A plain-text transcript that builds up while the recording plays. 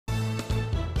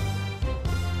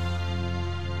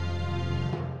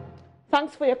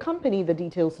Thanks for your company. The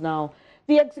details now.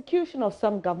 The execution of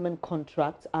some government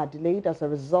contracts are delayed as a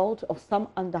result of some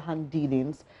underhand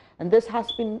dealings, and this has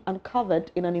been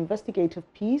uncovered in an investigative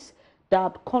piece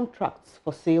dubbed Contracts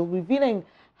for Sale, revealing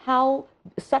how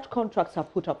such contracts are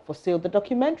put up for sale. The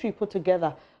documentary put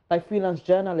together by freelance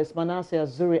journalist Manasseh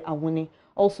Azuri-Awuni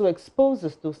also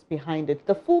exposes those behind it.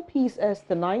 The full piece airs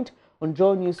tonight on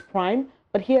JoyNews Prime,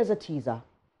 but here's a teaser.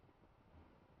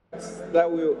 That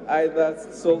will either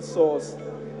sole source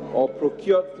or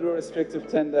procured through restrictive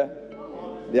tender.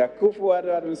 The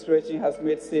Akufo-Addo administration has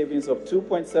made savings of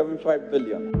 2.75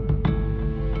 billion.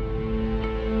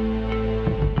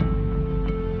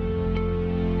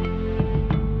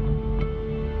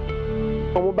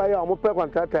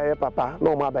 Papa,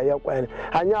 no, my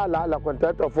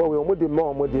contractor for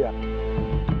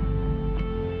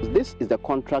This is the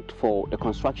contract for the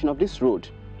construction of this road.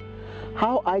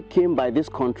 How I came by this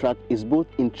contract is both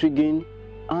intriguing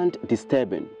and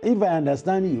disturbing. If I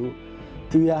understand you,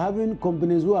 we are having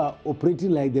companies who are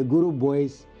operating like the Guru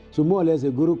boys, so more or less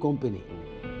a Guru company.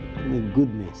 My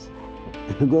goodness,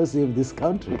 God save this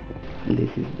country. This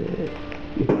is the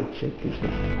check it.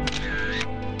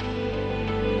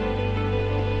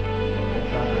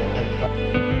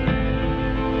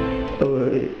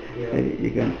 Oh,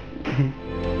 you can.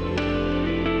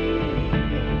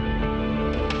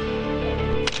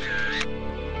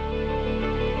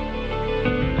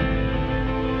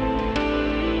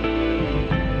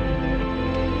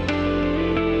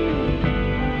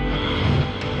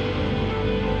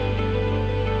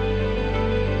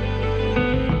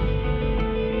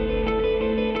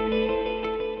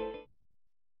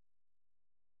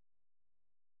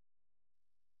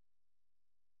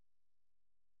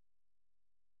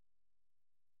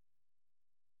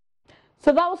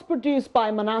 So that was produced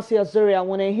by Manasseh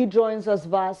Azuri-Awuni. He joins us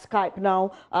via Skype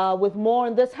now with more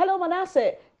on this. Hello,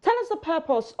 Manasseh. Tell us the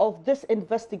purpose of this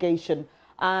investigation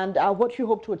and what you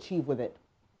hope to achieve with it.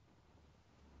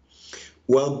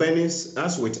 Well, Benis,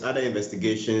 as with other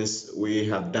investigations we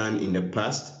have done in the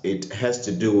past, it has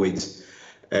to do with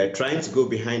trying to go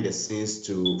behind the scenes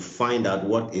to find out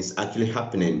what is actually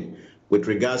happening with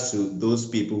regards to those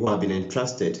people who have been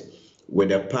entrusted with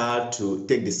the power to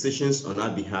take decisions on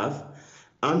our behalf,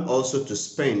 and also to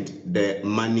spend the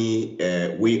money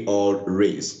we all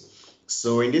raise.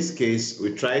 So in this case,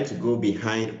 we try to go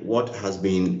behind what has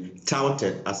been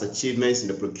touted as achievements in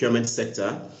the procurement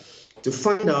sector to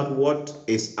find out what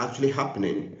is actually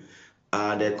happening.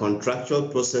 Are the contractual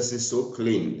processes so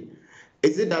clean?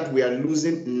 Is it that we are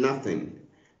losing nothing?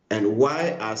 And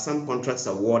why are some contracts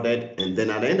awarded and then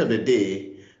at the end of the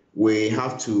day, we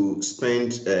have to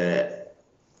spend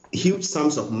huge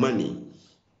sums of money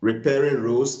repairing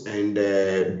roads and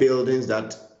buildings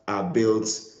that are built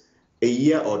a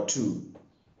year or two.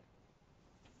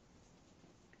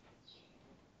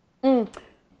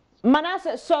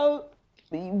 Manasseh, so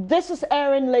this is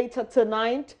airing later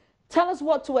tonight. Tell us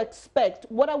what to expect.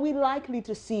 What are we likely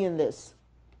to see in this?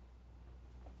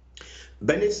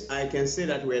 Benis, I can say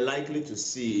that we're likely to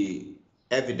see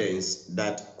evidence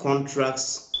that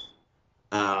contracts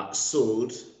are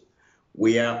sold.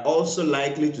 We are also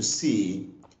likely to see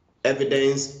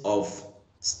evidence of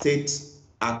state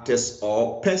actors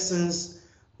or persons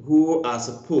who are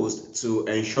supposed to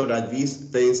ensure that these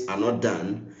things are not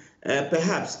done,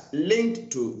 perhaps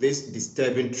linked to this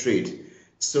disturbing trade.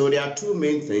 So there are two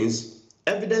main things: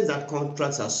 evidence that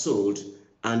contracts are sold,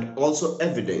 and also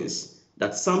evidence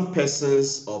that some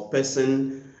persons or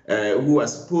person who are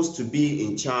supposed to be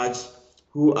in charge,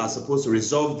 who are supposed to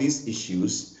resolve these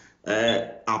issues,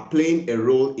 are playing a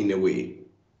role in a way.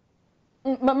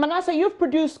 Manasseh, you've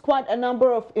produced quite a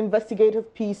number of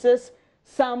investigative pieces.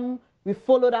 Some we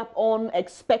followed up on,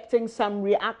 expecting some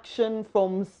reaction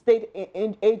from state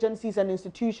agencies and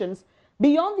institutions.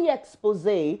 Beyond the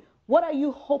expose, what are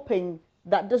you hoping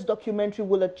that this documentary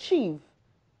will achieve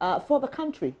for the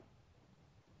country?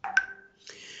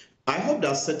 I hope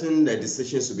that certain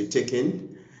decisions will be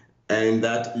taken and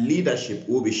that leadership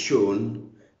will be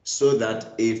shown, so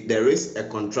that if there is a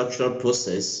contractual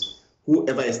process,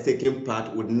 whoever is taking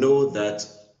part would know that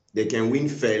they can win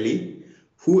fairly.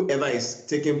 Whoever is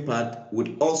taking part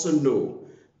would also know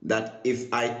that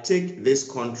if I take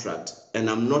this contract and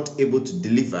I'm not able to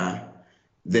deliver,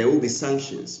 there will be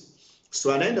sanctions.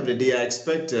 So at the end of the day, I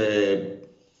expect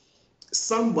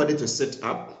somebody to sit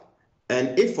up,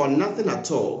 and if for nothing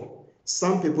at all,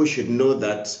 some people should know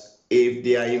that if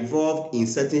they are involved in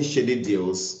certain shady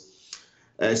deals,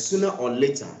 sooner or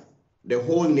later, the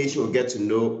whole nation will get to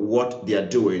know what they are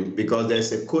doing, because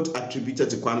there's a quote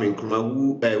attributed to Kwame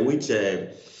Nkrumah which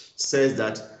says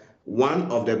that one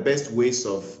of the best ways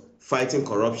of fighting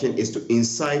corruption is to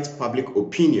incite public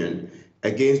opinion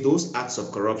against those acts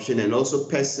of corruption and also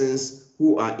persons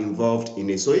who are involved in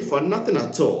it. So if for nothing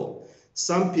at all,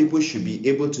 some people should be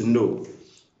able to know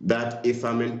that if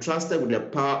I'm entrusted with the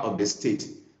power of the state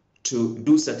to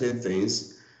do certain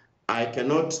things, I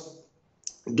cannot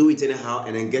do it anyhow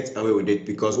and then get away with it,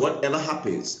 because whatever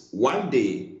happens, one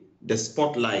day the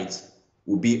spotlight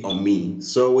will be on me.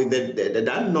 So with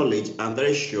that knowledge, I'm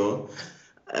very sure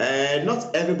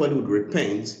not everybody would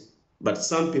repent, but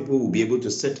some people will be able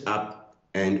to set up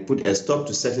and put a stop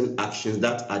to certain actions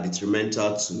that are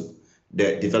detrimental to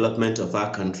the development of our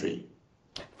country.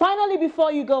 Finally,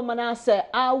 before you go, Manasseh,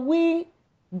 are we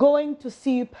going to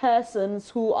see persons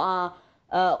who are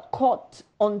caught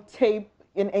on tape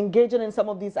in engaging in some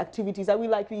of these activities? Are we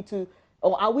likely to,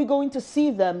 or are we going to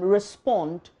see them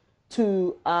respond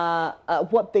to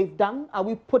what they've done? Are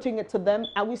we putting it to them?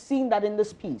 Are we seeing that in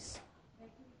this piece?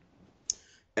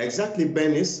 Exactly,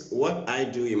 Bernice. What I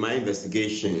do in my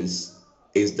investigations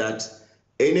is that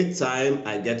anytime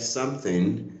I get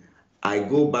something, I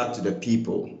go back to the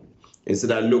people and say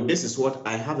that, look, this is what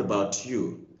I have about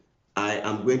you. I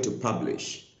am going to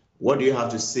publish. What do you have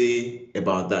to say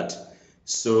about that?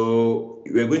 So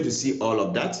we're going to see all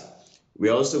of that.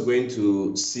 We're also going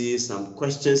to see some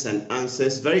questions and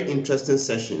answers, very interesting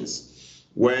sessions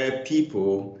where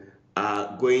people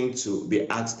are going to be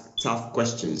asked tough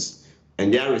questions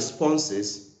and their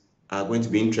responses are going to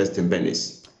be interesting,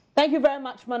 Bernice. Thank you very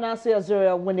much, Manasseh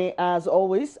Azure-Winnie, as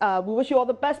always. We wish you all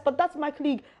the best, but that's my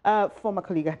colleague, former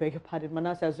colleague, I beg your pardon,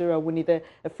 Manasseh Azure-Winnie, the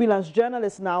freelance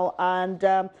journalist now, and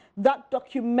that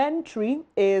documentary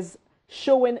is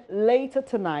showing later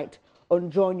tonight on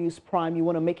JoyNews Prime. You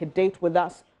want to make a date with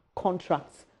us,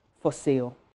 Contracts for Sale.